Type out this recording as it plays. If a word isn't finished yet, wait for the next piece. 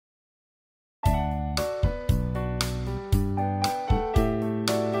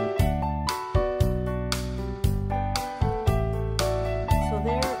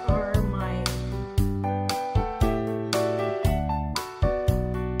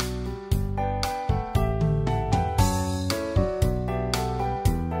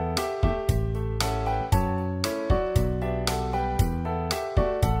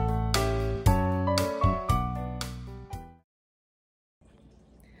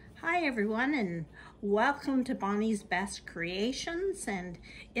Hi everyone, and welcome to Bonnie's Best Creations. And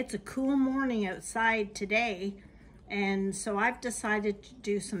it's a cool morning outside today, and so I've decided to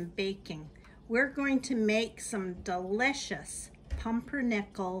do some baking. We're going to make some delicious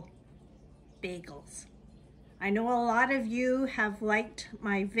pumpernickel bagels. I know a lot of you have liked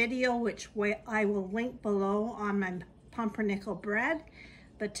my video, which I will link below, on my pumpernickel bread,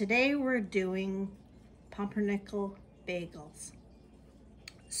 but today we're doing pumpernickel bagels.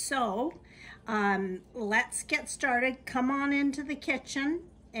 So let's get started. Come on into the kitchen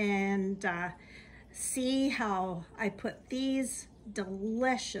and see how I put these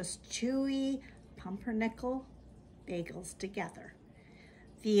delicious chewy pumpernickel bagels together.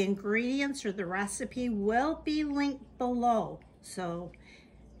 The ingredients or the recipe will be linked below, so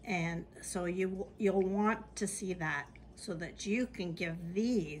you'll want to see that so that you can give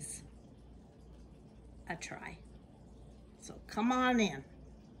these a try. So come on in.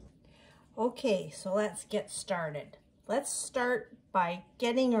 Okay, so let's get started. Let's start by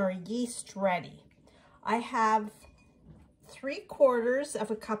getting our yeast ready. I have 3/4 of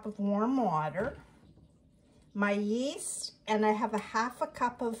a cup of warm water, my yeast, and I have a 1/2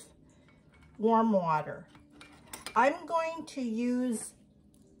 cup of warm water. I'm going to use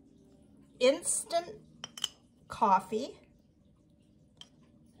instant coffee,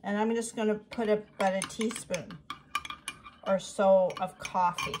 and I'm just going to put about a teaspoon or so of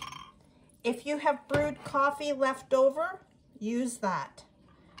coffee. If you have brewed coffee left over, use that.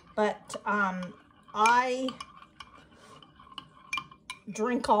 But I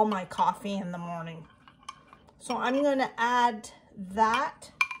drink all my coffee in the morning. So I'm going to add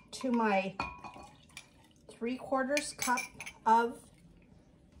that to my 3/4 cup of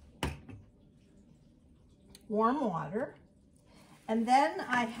warm water. And then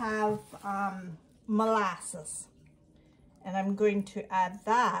I have molasses. And I'm going to add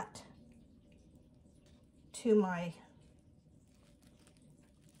that to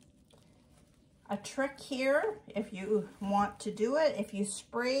a trick here, if you want to do it, if you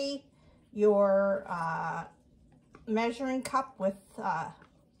spray your measuring cup with,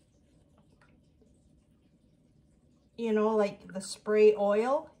 you know, like the spray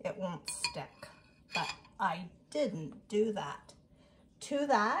oil, it won't stick. But I didn't do that. To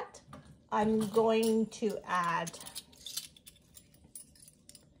that, I'm going to add,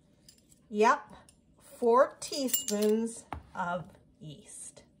 4 teaspoons of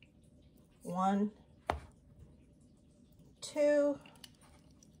yeast. 1, 2,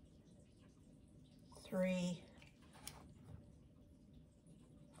 3,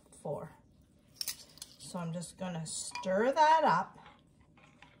 4. So I'm just going to stir that up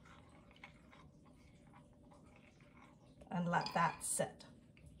and let that sit.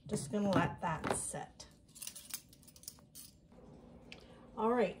 Just going to let that sit.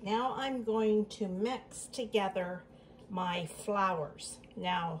 All right, now I'm going to mix together my flours.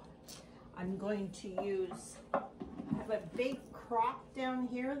 Now, I'm going to use, I have a big crock down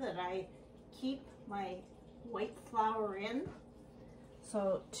here that I keep my white flour in.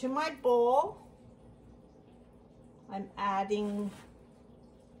 So to my bowl, I'm adding,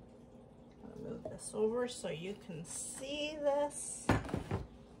 I'll move this over so you can see this.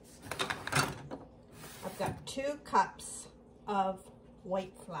 I've got 2 cups of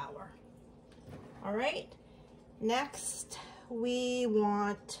white flour. All right, next we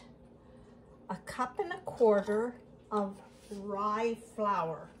want 1.25 cups of rye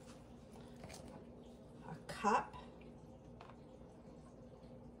flour. 1 cup.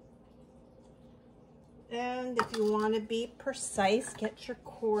 And if you want to be precise, get your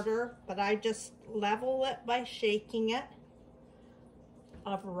quarter, but I just level it by shaking it,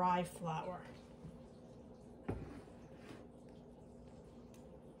 of rye flour.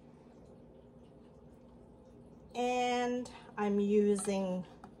 And I'm using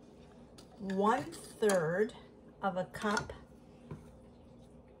 1/3 of a cup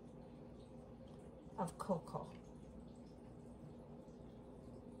of cocoa.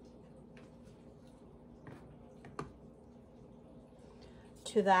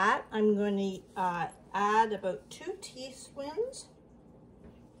 To that, I'm going to add about 2 teaspoons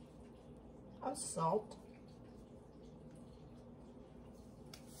of salt.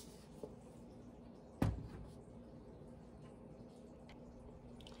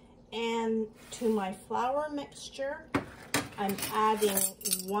 And to my flour mixture, I'm adding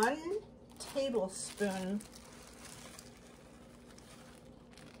 1 tablespoon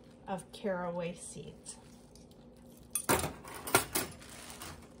of caraway seeds. And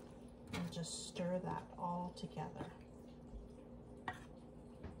just stir that all together.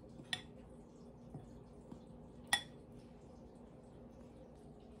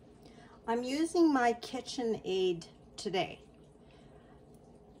 I'm using my KitchenAid today.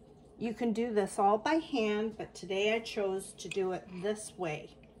 You can do this all by hand, but today I chose to do it this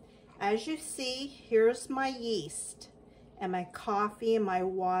way. As you see, here's my yeast and my coffee and my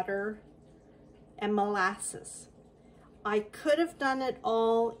water and molasses. I could have done it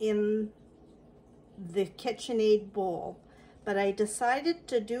all in the KitchenAid bowl, but I decided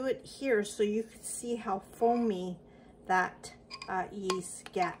to do it here so you could see how foamy that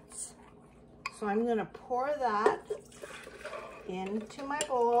yeast gets. So I'm going to pour that into my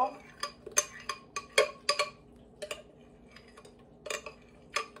bowl.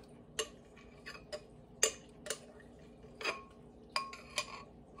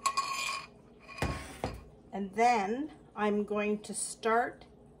 And then I'm going to start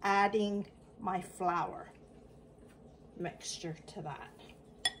adding my flour mixture to that.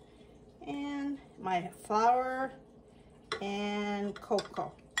 And my flour and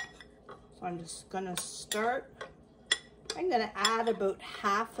cocoa. So I'm just gonna start, I'm gonna add about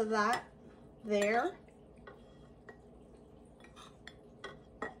half of that there.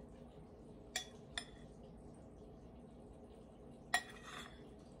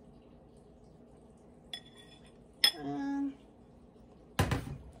 And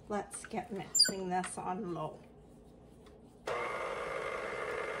let's get mixing this on low.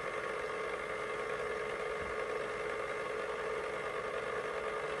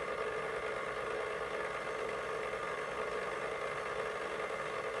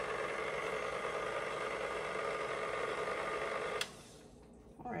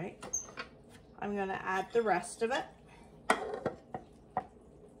 All right, I'm gonna add the rest of it.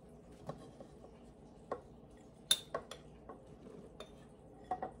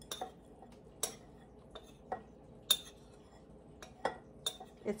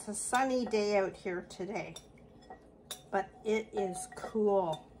 It's a sunny day out here today, but it is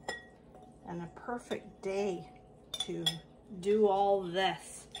cool and a perfect day to do all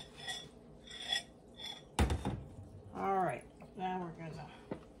this. All right, now we're gonna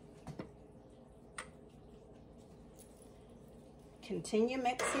continue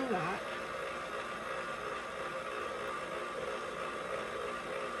mixing that.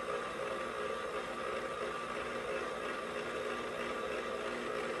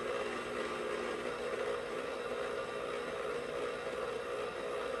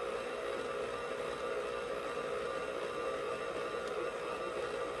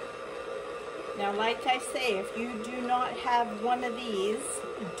 Now, like I say, if you do not have one of these,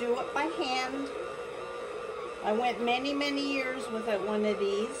 do it by hand. I went many, many years without one of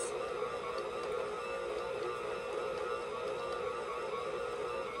these.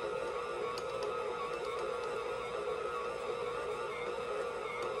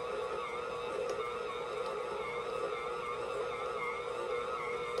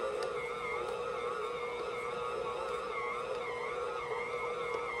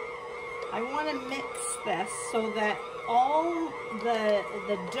 I want to mix this so that all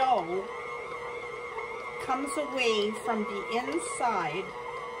the dough comes away from the inside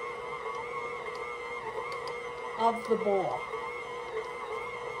of the bowl.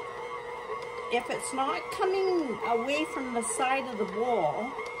 If it's not coming away from the side of the bowl,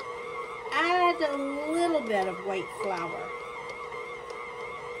 add a little bit of white flour.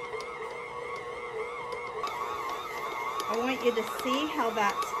 I want you to see how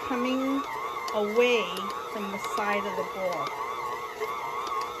that's coming away from the side of the bowl.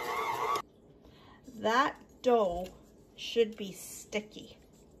 That dough should be sticky.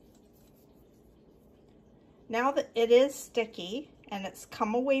 Now that it is sticky and it's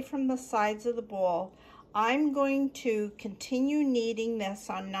come away from the sides of the bowl, I'm going to continue kneading this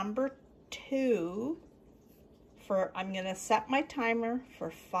on number 2 for, I'm going to set my timer for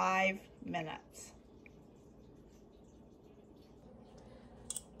 5 minutes.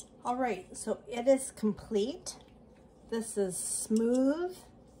 All right, so it is complete. This is smooth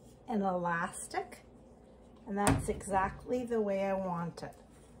and elastic, and that's exactly the way I want it.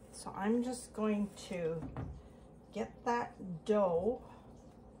 So I'm just going to get that dough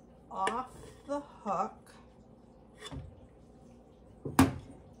off the hook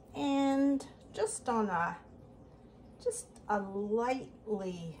and just on a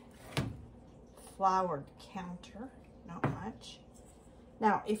lightly floured counter, not much.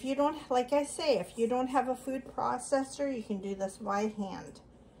 Now, if you don't, like I say, if you don't have a food processor, you can do this by hand.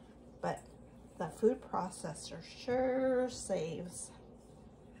 But the food processor sure saves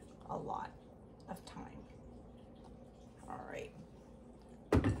a lot of time. All right.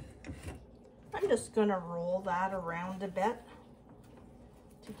 I'm just gonna roll that around a bit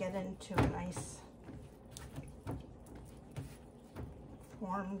to get into a nice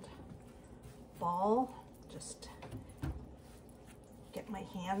formed ball. Just get my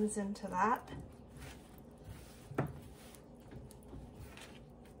hands into that.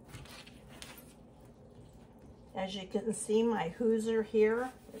 As you can see, my hooser here,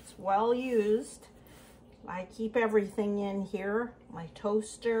 it's well used. I keep everything in here, my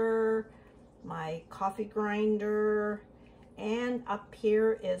toaster, my coffee grinder, and up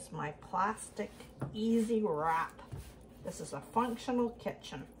here is my plastic easy wrap. This is a functional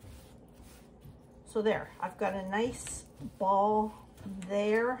kitchen. So there, I've got a nice ball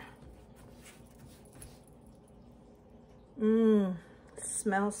there.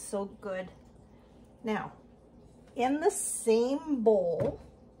 Smells so good. Now, in the same bowl,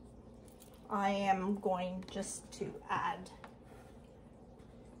 I am going just to add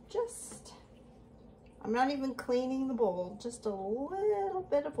I'm not even cleaning the bowl, just a little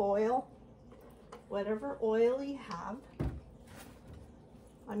bit of oil, whatever oil you have.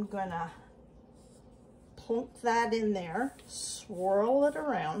 I'm gonna plunk that in there, swirl it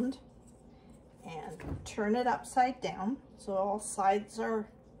around, and turn it upside down so all sides are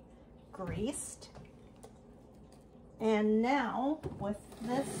greased. And now with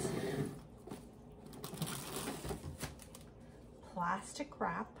this plastic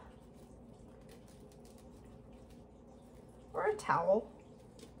wrap or a towel,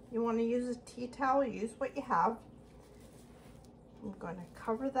 you want to use a tea towel, use what you have. I'm going to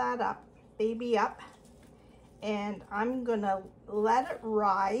cover that up, baby up, and I'm going to let it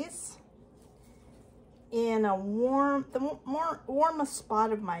rise in a the warmest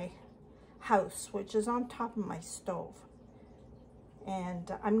spot of my house, which is on top of my stove.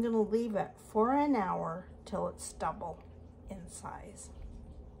 And I'm going to leave it for an hour till it's double in size.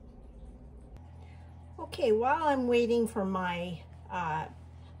 Okay, while I'm waiting for my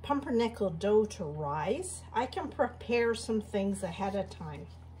pumpernickel dough to rise, I can prepare some things ahead of time.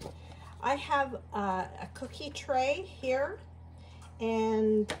 I have a cookie tray here,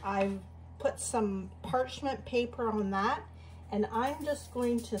 and I've put some parchment paper on that, and I'm just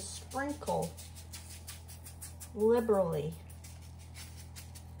going to sprinkle liberally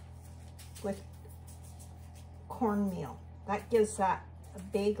with cornmeal. That gives that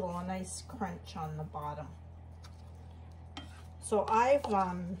bagel a nice crunch on the bottom. So I've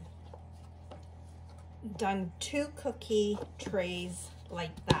done 2 cookie trays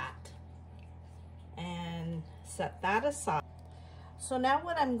like that and set that aside. So now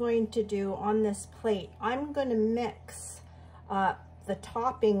what I'm going to do on this plate, I'm going to mix the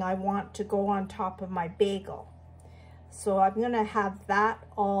topping I want to go on top of my bagel. So I'm going to have that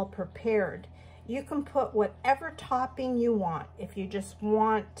all prepared. You can put whatever topping you want. If you just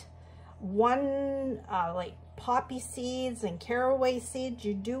want one like poppy seeds and caraway seeds,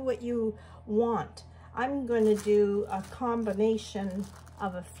 you do what you want. I'm going to do a combination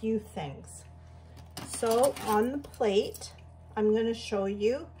of a few things. So on the plate, I'm going to show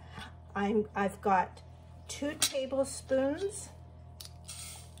you, I've got 2 tablespoons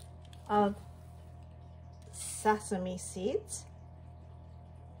of sesame seeds.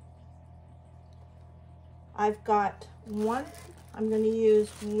 I've got I'm going to use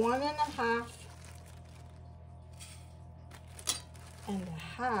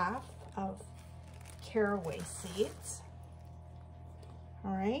 1.5 of caraway seeds.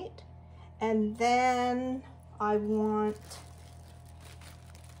 All right. And then I want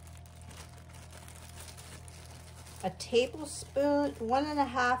a tablespoon,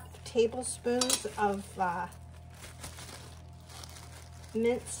 1.5 tablespoons of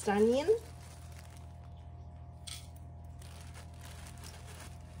minced onion.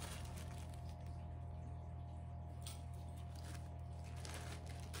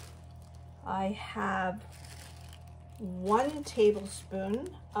 I have 1 tablespoon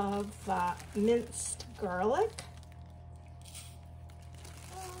of minced garlic.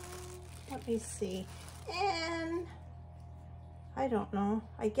 Let me see. And I don't know,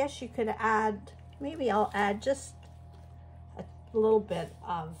 I guess you could add, maybe I'll add just a little bit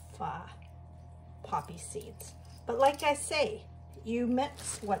of poppy seeds. But like I say, you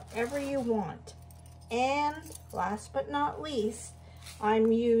mix whatever you want. And last but not least,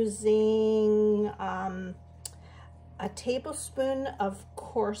 I'm using a tablespoon of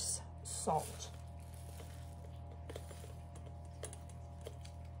coarse salt.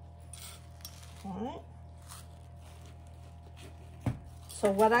 All right.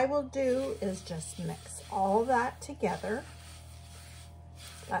 So what I will do is just mix all that together.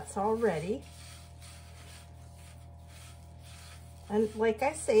 That's all ready. And like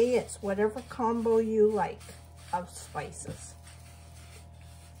I say, it's whatever combo you like of spices.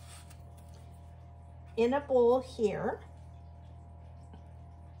 In a bowl here,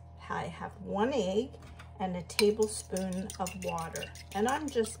 I have 1 egg and a tablespoon of water, and I'm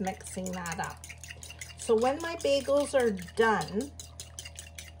just mixing that up. So when my bagels are done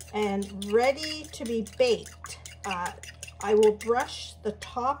and ready to be baked, I will brush the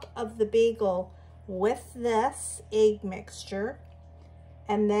top of the bagel with this egg mixture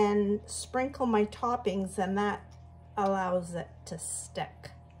and then sprinkle my toppings, and that allows it to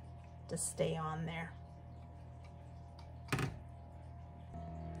stick, to stay on there.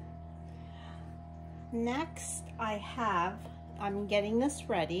 Next, I'm getting this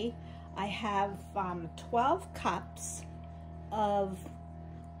ready. I have 12 cups of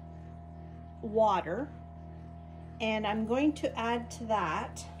water, and I'm going to add to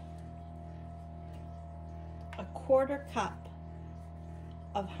that a 1/4 cup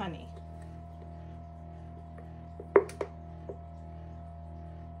of honey.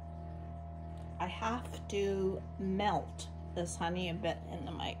 I have to melt this honey a bit in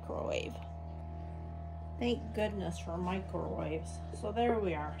the microwave. Thank goodness for microwaves. So there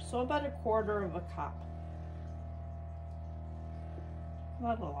we are. So about 1/4 cup.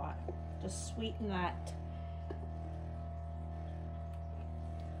 Not a lot. Just sweeten that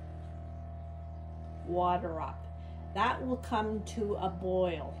water up. That will come to a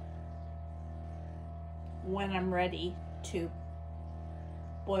boil when I'm ready to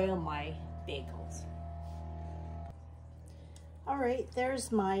boil my bagels. All right,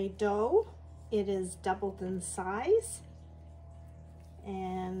 there's my dough. It is doubled in size,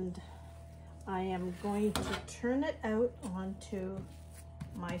 and I am going to turn it out onto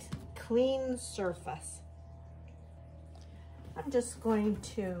my clean surface. I'm just going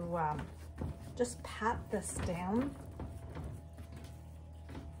to just pat this down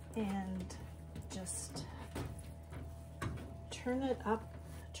and just turn it up,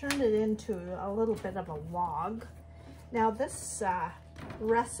 turn it into a little bit of a log. Now this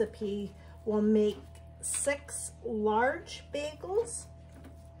recipe will make 6 large bagels,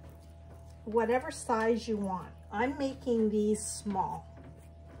 whatever size you want. I'm making these small.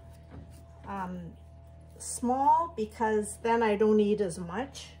 Small because then I don't eat as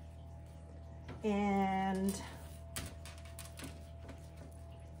much, and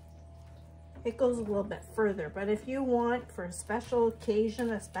it goes a little bit further. But if you want, for a special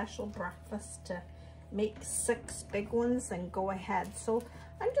occasion, a special breakfast, to make 6 big ones, then go ahead. So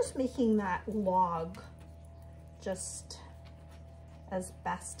I'm just making that log just as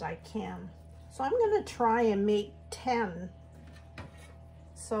best I can. So I'm going to try and make 10.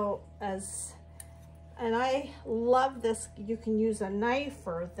 So and I love this. You can use a knife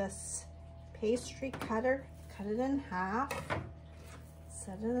or this pastry cutter. Cut it in half,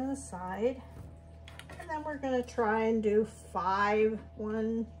 set it aside, and then we're going to try and do 5.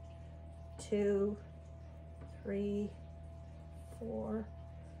 1, 2, 3, 4.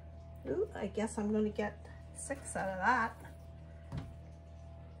 Ooh, I guess I'm going to get 6 out of that.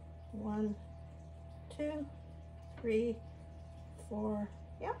 1, 2, 3, 4,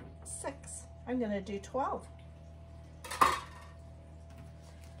 yep, 6. I'm going to do 12.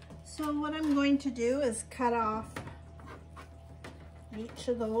 So what I'm going to do is cut off each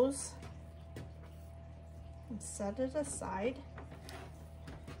of those and set it aside.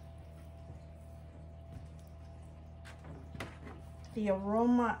 The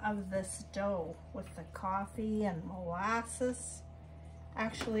aroma of this dough with the coffee and molasses.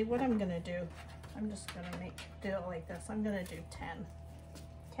 Actually, what I'm gonna do, I'm just gonna do it like this. I'm gonna do 10,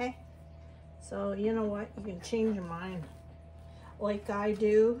 okay? So you know what, you can change your mind like I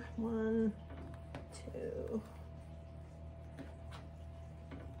do. 1, 2,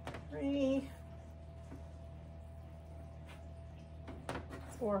 3,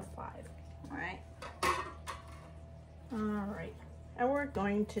 4, 5, all right? All right. And we're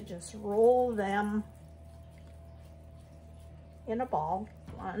going to just roll them in a ball.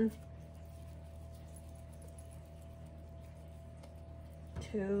 1,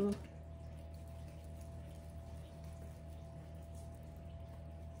 2,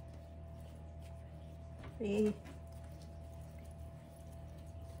 3,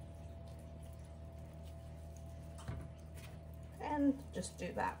 4, and just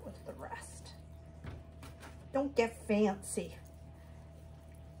do that with the rest. Don't get fancy.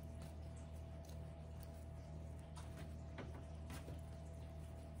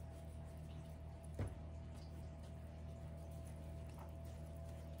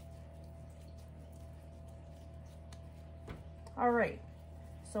 All right,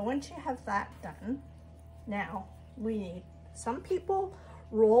 so once you have that done, now we need, some people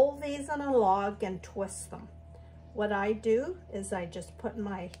roll these in a log and twist them. What I do is I just put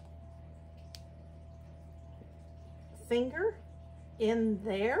my finger in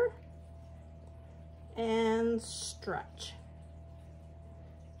there and stretch.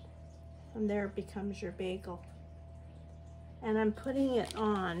 And there it becomes your bagel. And I'm putting it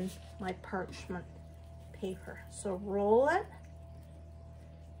on my parchment paper. So roll it.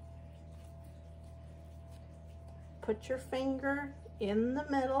 Put your finger in the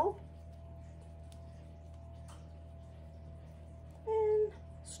middle. And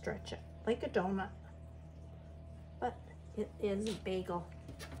stretch it like a donut. But it is a bagel.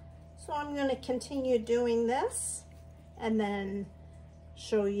 So I'm going to continue doing this and then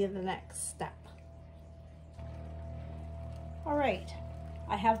show you the next step. All right,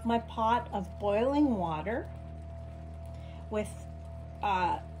 I have my pot of boiling water with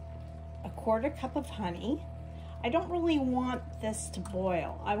a 1/4 cup of honey. I don't really want this to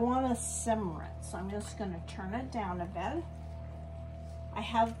boil. I want to simmer it, so I'm just going to turn it down a bit. I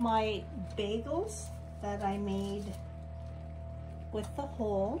have my bagels that I made with the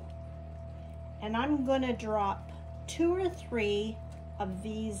hole, and I'm going to drop 2 or 3 of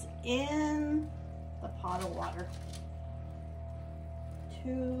these in the pot of water.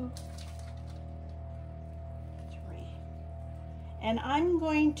 2, 3. And I'm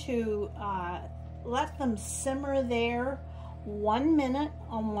going to let them simmer there 1 minute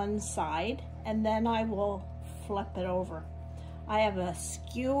on one side, and then I will flip it over. I have a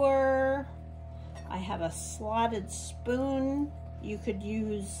skewer, I have a slotted spoon. You could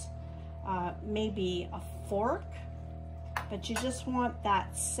use maybe a fork, but you just want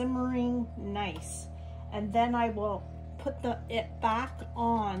that simmering nice. And then I will put it back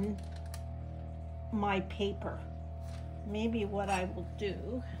on my paper. Maybe what I will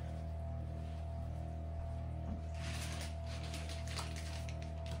do,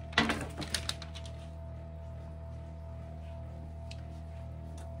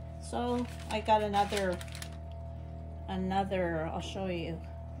 so I got another, I'll show you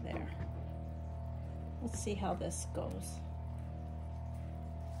there. Let's see how this goes.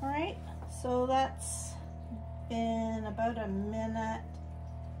 All right, so that's been about a minute,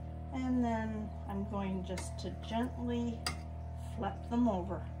 and then I'm going just to gently flip them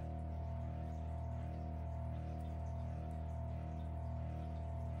over.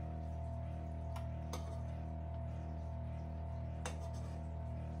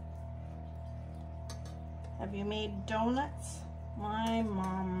 Have you made donuts? My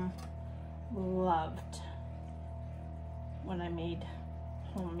mom loved when I made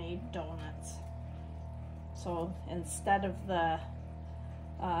homemade donuts. So instead of the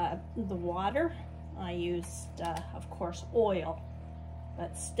water, I used, of course, oil,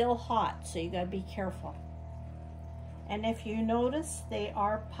 but still hot, so you gotta be careful. And if you notice, they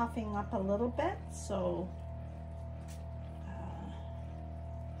are puffing up a little bit, so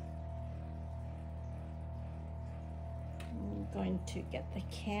I'm going to get the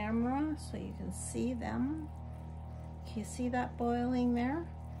camera so you can see them. Can you see that boiling there?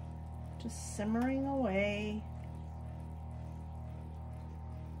 Just simmering away.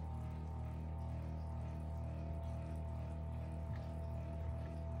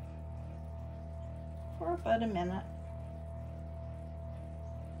 For about a minute.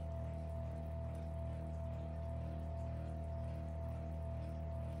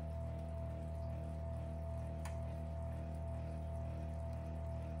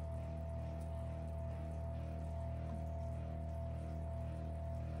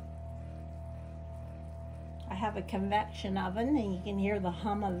 I have a convection oven, and you can hear the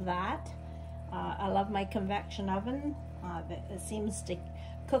hum of that. I love my convection oven. It seems to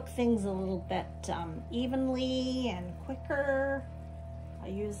cook things a little bit evenly and quicker. I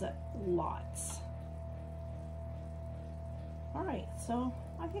use it lots. All right, so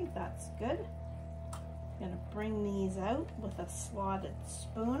I think that's good. I'm gonna bring these out with a slotted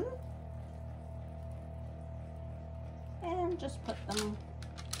spoon and just put them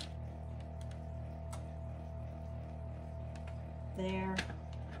there.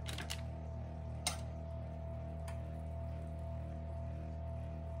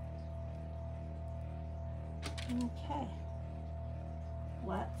 Okay,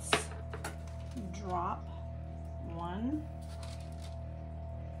 let's drop 1,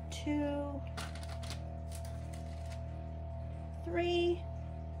 2, 3.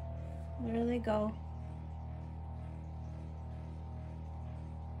 There they go.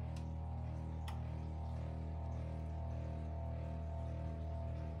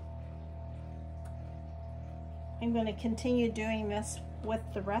 I'm going to continue doing this with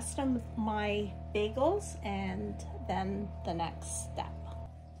the rest of my bagels and then the next step.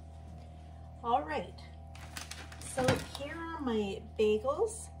 All right, so here are my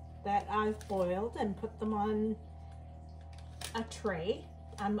bagels that I've boiled and put them on a tray.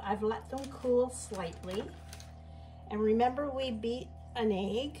 I've let them cool slightly. And remember, we beat an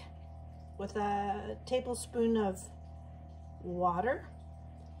egg with a tablespoon of water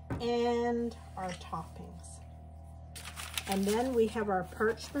and our toppings. And then we have our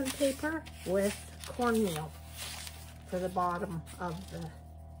parchment paper with cornmeal for the bottom of the,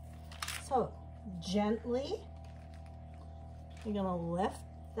 so gently, you're gonna lift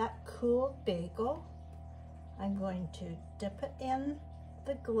that cool bagel. I'm going to dip it in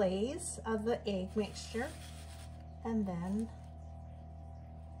the glaze of the egg mixture, and then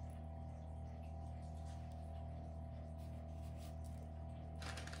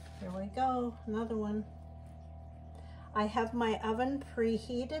here we go, another one. I have my oven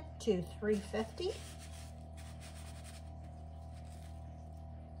preheated to 350.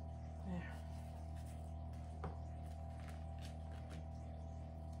 There.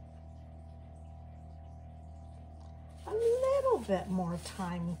 A little bit more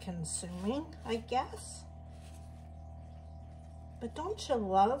time consuming, I guess. But don't you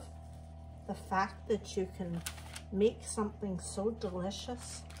love the fact that you can make something so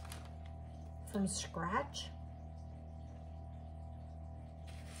delicious from scratch?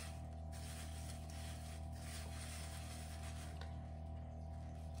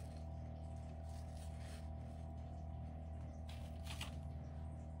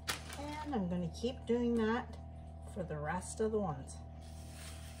 And I'm going to keep doing that for the rest of the ones.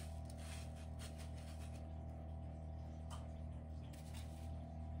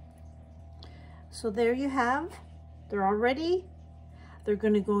 So there you have, they're all ready. They're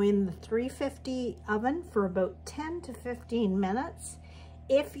going to go in the 350 oven for about 10 to 15 minutes.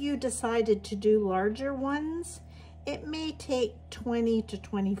 If you decided to do larger ones, it may take 20 to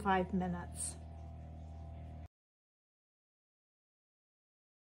 25 minutes.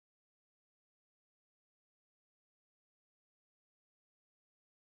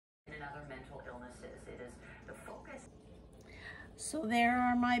 And other mental illnesses, it is the focus. So there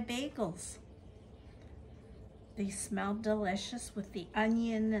are my bagels. They smell delicious with the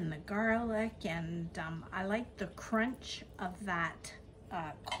onion and the garlic, and I like the crunch of that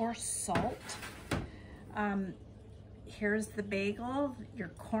coarse salt. Here's the bagel, your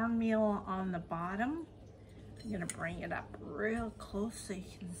cornmeal on the bottom. I'm gonna bring it up real close so you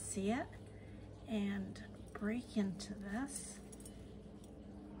can see it and break into this.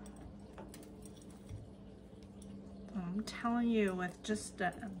 I'm telling you, with just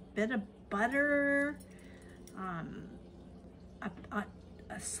a bit of butter,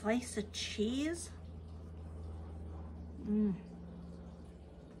 a slice of cheese. I'm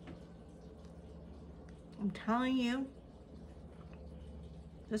telling you,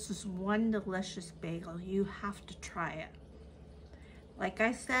 this is one delicious bagel. You have to try it. Like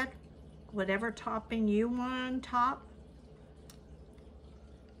I said, whatever topping you want on top.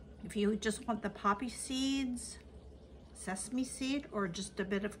 If you just want the poppy seeds, sesame seed, or just a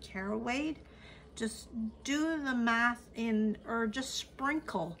bit of caraway, just do the math in, or just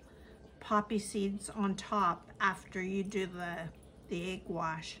sprinkle poppy seeds on top after you do the egg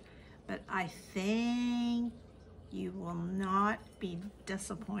wash. But I think you will not be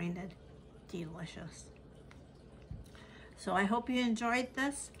disappointed. Delicious. So I hope you enjoyed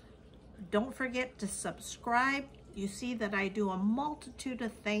this. Don't forget to subscribe. You see that I do a multitude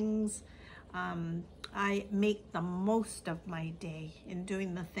of things. I make the most of my day in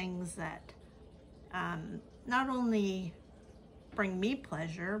doing the things that not only bring me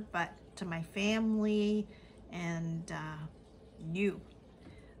pleasure, but to my family and you.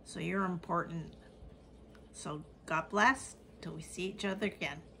 So you're important. So God bless till we see each other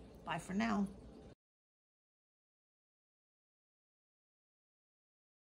again. Bye for now.